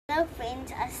Hello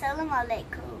friends, Assalamu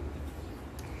alaikum.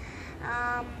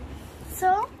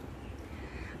 So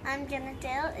I'm gonna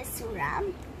tell a surah.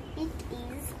 It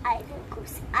is Ayatul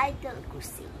Kursi. Ayatul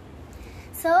Kursi.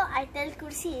 So Ayatul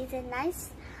Kursi is a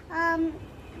nice,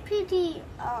 pretty,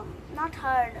 not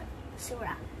hard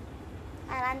surah,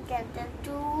 and I'm gonna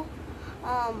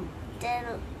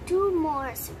tell two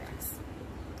more surahs.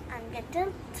 I'm gonna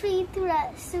tell three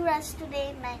surahs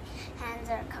today. My hands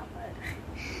are covered.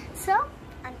 So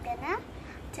I'm gonna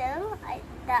tell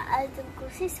the Ayatul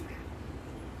Kursi surah.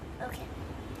 Okay.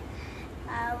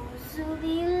 A'udhu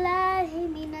billahi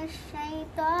minash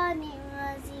shaitanir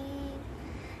rajim.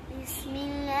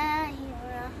 Bismillahir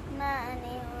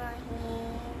rahmanir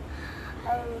rahim.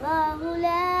 Allahu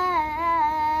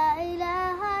la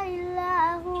ilaha illa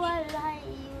huwal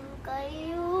hayyul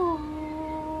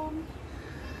qayyum.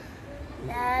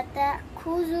 La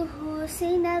ta'khuzuhu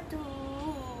sinatun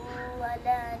wa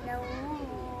la nawm.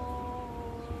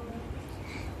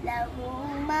 له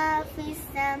ما في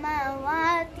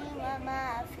السماوات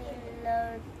وما في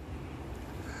الأرض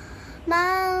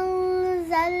من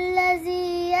ذا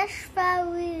الذي يشفع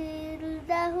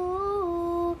عنده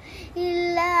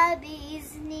إلا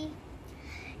بإذنه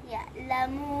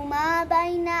يعلم ما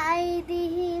بين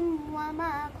أيديهم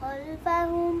وما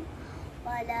خلفهم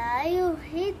ولا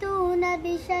يحيطون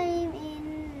بشيء من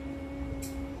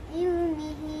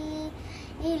علمه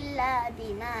إلا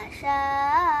بما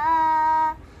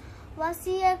شاء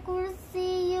وسع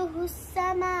كرسيه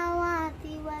السماوات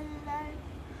والأرض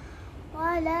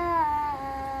ولا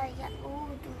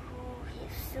يؤوده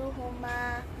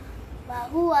حفظهما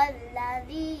وهو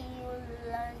العلي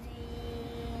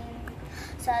العظيم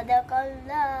صدق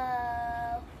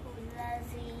الله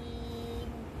العظيم.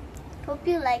 Hope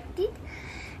you liked it,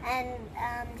 and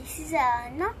this is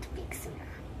a not big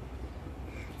surah,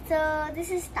 so this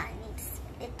is a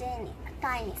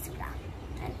tiny surah,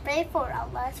 and pray for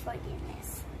Allah's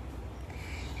forgiveness.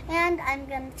 And I'm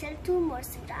going to tell two more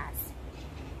surahs.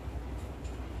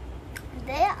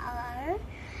 They are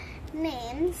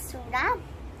named Surah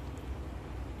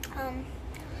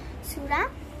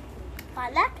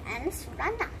Falaq and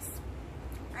Surah Nas.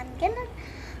 I'm going to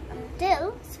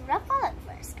tell Surah Falaq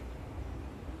first.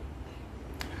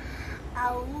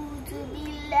 A'udhu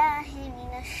billahi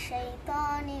minash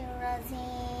shaitanir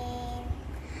rajim.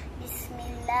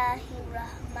 Bismillahir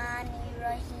rahmanir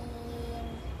rahim.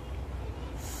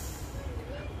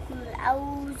 Qul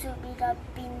a'udhu bi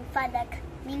rabbil falaq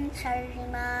min sharri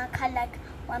ma khalaq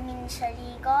wa min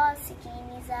sharri ghasiqin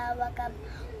idha waqab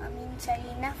wa min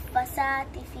sharri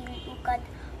naffasati fil 'uqad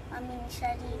wa min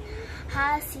sharri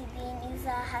hasidin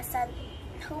idha hasad.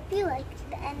 Hope you liked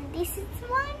it, and this is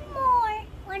one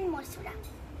more surah.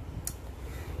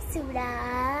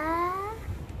 Surah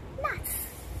Nas.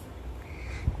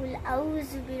 Qul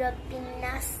a'udhu bi rabbin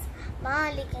nas,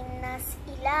 malikin nas,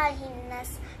 ilahin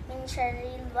nas, min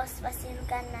sharril waswasil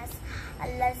khannas,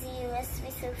 allazi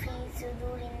yuwaswisu fi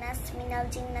sudurin nas, minal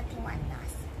jinnati wan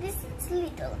nas. This is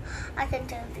little. I can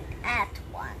tell it at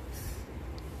once.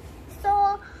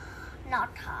 So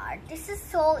not hard. This is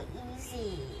so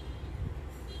easy.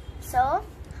 So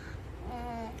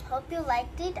hope you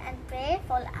liked it, and pray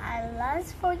for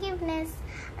Allah's forgiveness.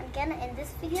 I'm gonna end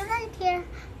this video right here.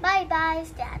 Bye bye.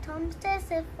 Stay at home, stay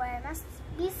safe, wear a mask,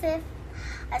 be safe.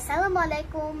 Assalamu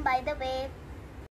alaikum, by the way.